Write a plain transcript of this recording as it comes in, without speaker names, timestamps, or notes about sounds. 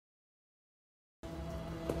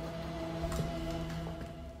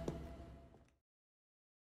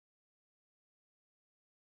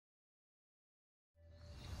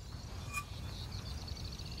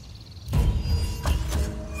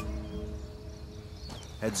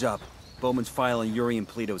Heads up. Bowman's file on Yuri and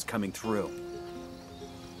Polito is coming through.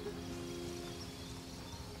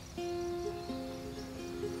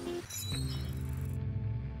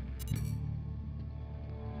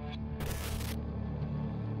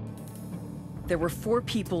 There were 4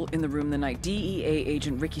 people in the room the night DEA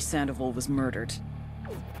agent Ricky Sandoval was murdered.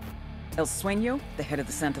 El Sueño, the head of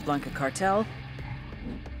the Santa Blanca cartel,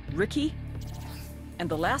 Ricky, and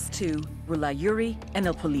the last 2 were La Yuri and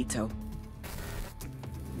El Polito.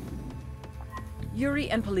 Yuri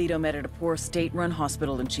and Polito met at a poor state-run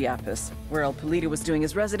hospital in Chiapas, where El Polito was doing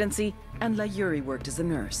his residency and La Yuri worked as a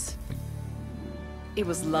nurse. It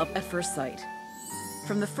was love at first sight.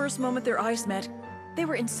 From the first moment their eyes met, they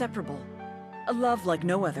were inseparable. A love like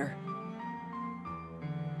no other.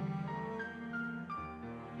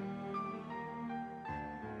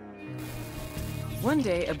 One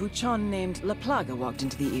day, a buchon named La Plaga walked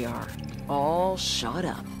into the ER, all shot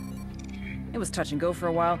up. It was touch and go for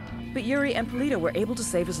a while, but Yuri and Polito were able to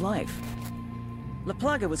save his life. La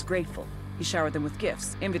Plaga was grateful. He showered them with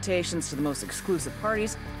gifts, invitations to the most exclusive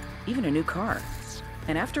parties, even a new car.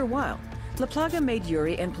 And after a while, La Plaga made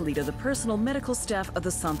Yuri and Polito the personal medical staff of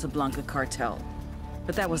the Santa Blanca cartel.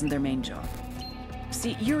 But that wasn't their main job.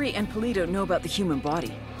 See, Yuri and Polito know about the human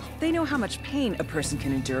body. They know how much pain a person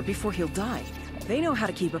can endure before he'll die. They know how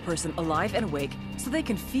to keep a person alive and awake so they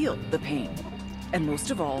can feel the pain. And most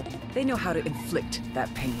of all, they know how to inflict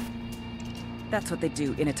that pain. That's what they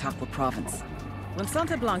do in Itaqua province. When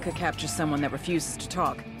Santa Blanca captures someone that refuses to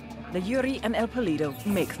talk, La Yuri and El Polito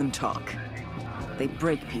make them talk. They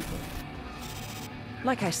break people.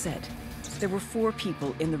 Like I said, there were 4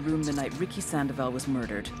 people in the room the night Ricky Sandoval was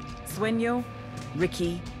murdered. Sueño,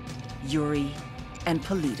 Ricky, Yuri, and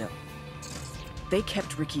Polito. They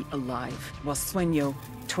kept Ricky alive while Sueño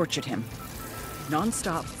tortured him.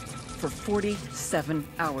 Non-stop for 47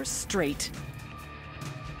 hours straight.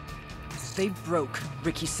 They broke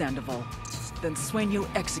Ricky Sandoval. Then Sueño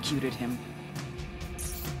executed him.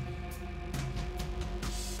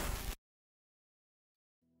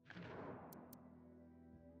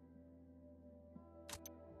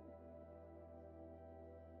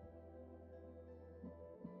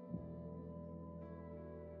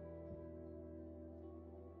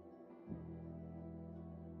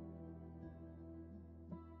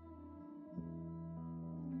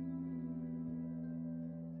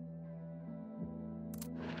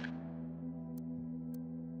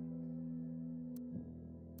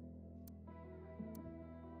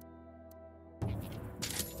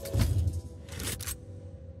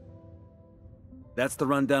 That's the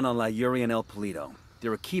rundown on La Yuri and El Polito.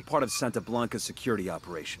 They're a key part of Santa Blanca's security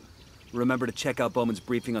operation. Remember to check out Bowman's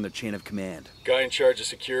briefing on their chain of command. Guy in charge of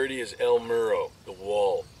security is El Muro, the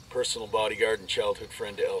Wall. Personal bodyguard and childhood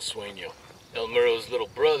friend to El Sueño. El Muro's little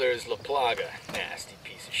brother is La Plaga. Nasty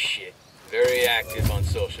piece of shit. Very active on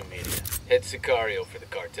social media. Head sicario for the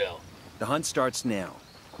cartel. The hunt starts now.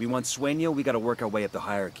 We want Sueño, we gotta work our way up the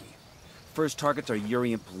hierarchy. First targets are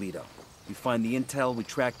Yuri and Polito. We find the intel, we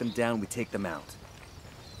track them down, we take them out.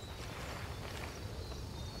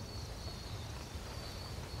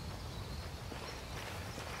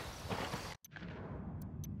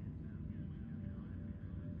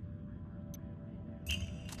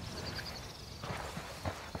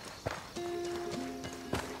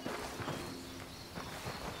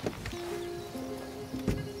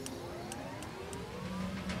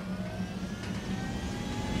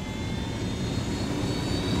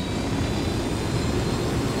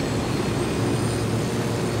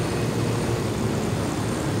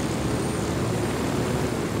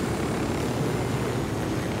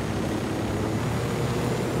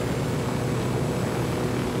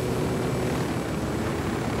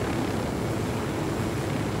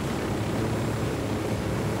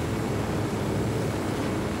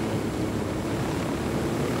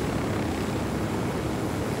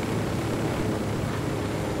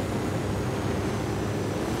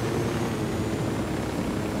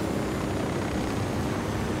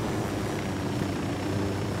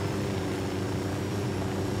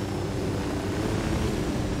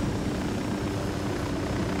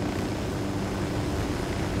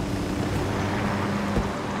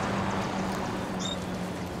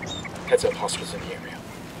 Heads up, hostiles in the area.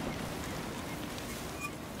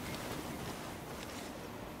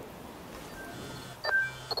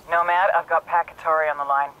 Nomad, I've got Pat Katari on the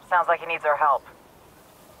line. Sounds like he needs our help.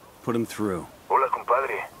 Put him through. Hola,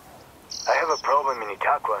 compadre. I have a problem in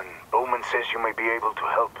Itaqua, and Bowman says you may be able to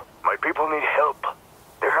help. My people need help.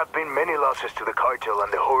 There have been many losses to the cartel,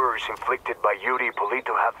 and the horrors inflicted by Yuri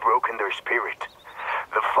Polito have broken their spirit.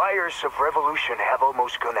 The fires of revolution have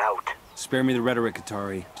almost gone out. Spare me the rhetoric,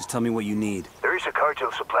 Katari. Just tell me what you need. There There is a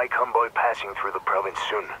cartel supply convoy passing through the province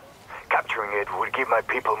soon. Capturing it would give my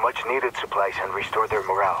people much-needed supplies and restore their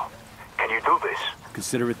morale. Can you do this?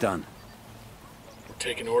 Consider it done. We're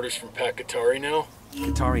taking orders from Pakatari now?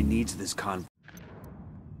 Katari needs this convoy.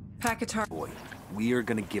 Pakatari. We are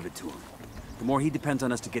gonna give it to him. The more he depends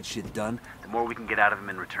on us to get shit done, the more we can get out of him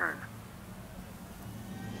in return.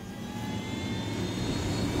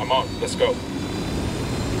 I'm on. Let's go.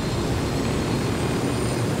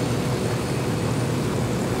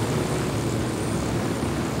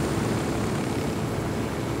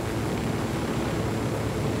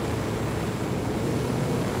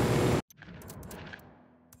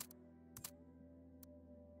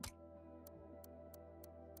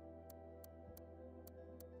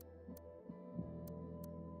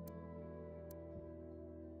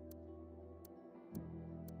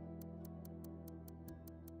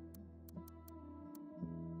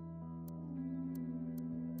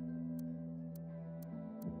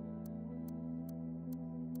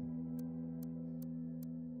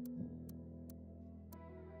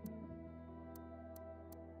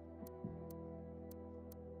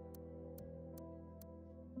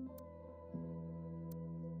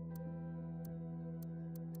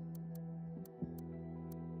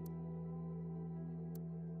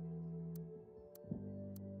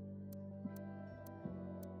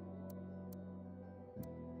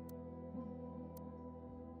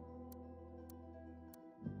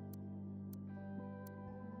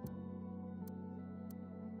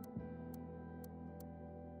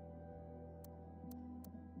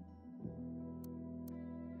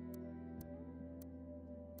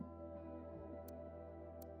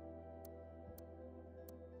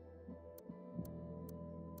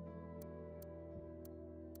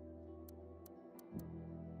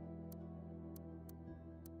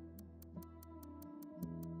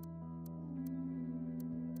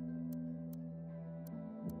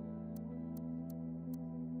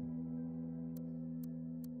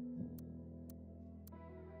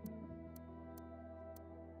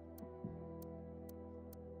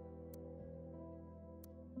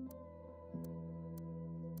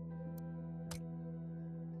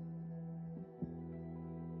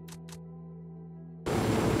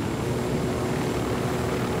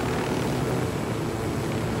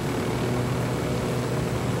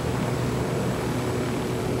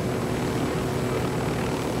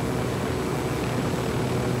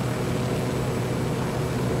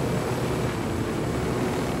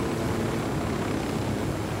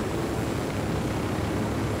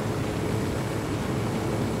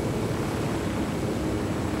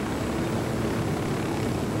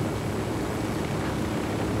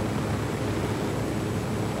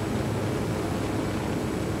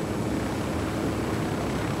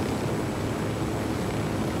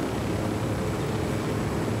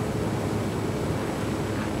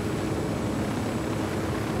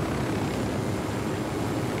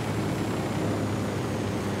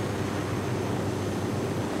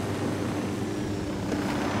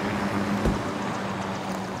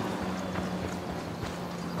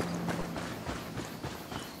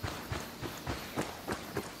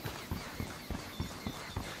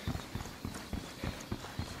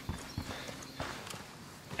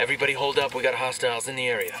 Everybody hold up, we got hostiles in the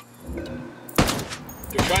area.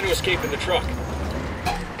 They're trying to escape in the truck.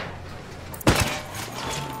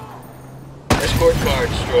 Escort car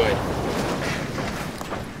destroyed.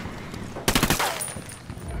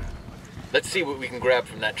 Let's see what we can grab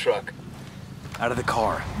from that truck. Out of the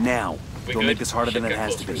car, now. We Don't good? make this harder than Shit it got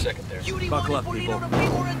has close to for a be. second there. Yuri Buckle wanted up, Polito people. to pay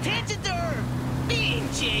more attention to her.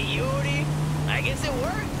 Pinche Yuri. I guess it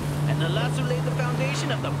worked. And the lawsuit laid the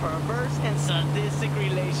foundation of the perverse and sadistic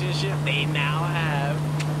relationship they now have.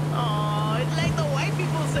 Oh, it's like the white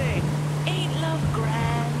people say, ain't love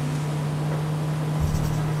grand?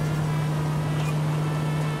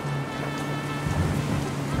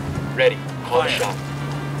 Ready. Call the shot.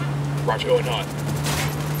 Roger going on.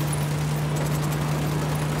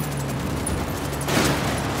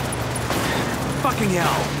 Fucking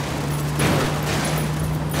hell!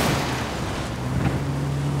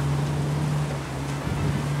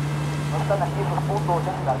 No están aquí esos puntos,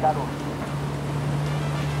 ya se largaron.